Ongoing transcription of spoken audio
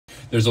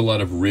There's a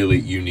lot of really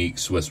unique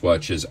Swiss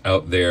watches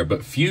out there,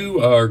 but few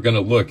are going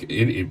to look,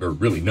 or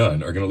really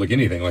none, are going to look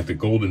anything like the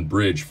Golden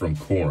Bridge from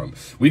Corum.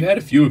 We've had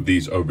a few of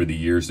these over the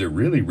years. They're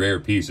really rare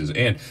pieces,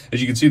 and as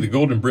you can see, the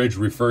Golden Bridge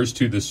refers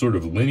to this sort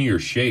of linear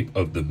shape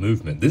of the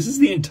movement. This is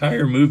the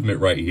entire movement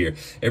right here.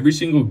 Every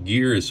single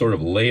gear is sort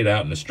of laid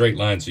out in a straight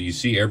line, so you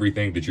see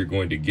everything that you're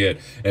going to get.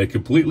 And a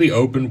completely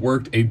open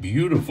worked, a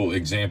beautiful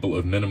example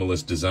of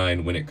minimalist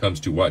design when it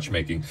comes to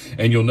watchmaking.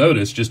 And you'll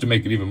notice, just to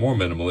make it even more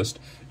minimalist,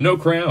 no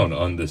crown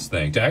on this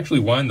thing. To actually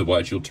wind the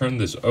watch, you'll turn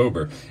this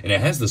over, and it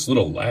has this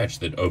little latch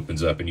that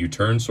opens up, and you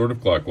turn sort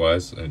of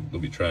clockwise, and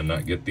we'll be trying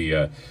not get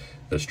the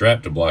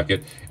strap to block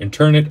it, and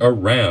turn it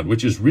around,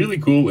 which is really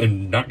cool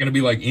and not going to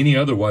be like any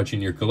other watch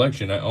in your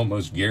collection. I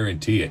almost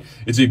guarantee it.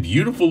 It's a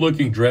beautiful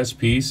looking dress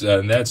piece,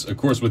 and that's of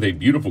course with a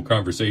beautiful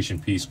conversation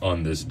piece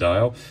on this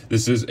dial.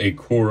 This is a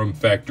Corum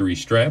factory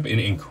strap in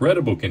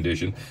incredible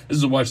condition. This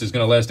is a watch that's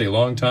going to last a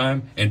long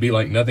time and be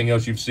like nothing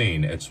else you've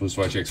seen at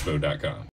SwissWatchExpo.com.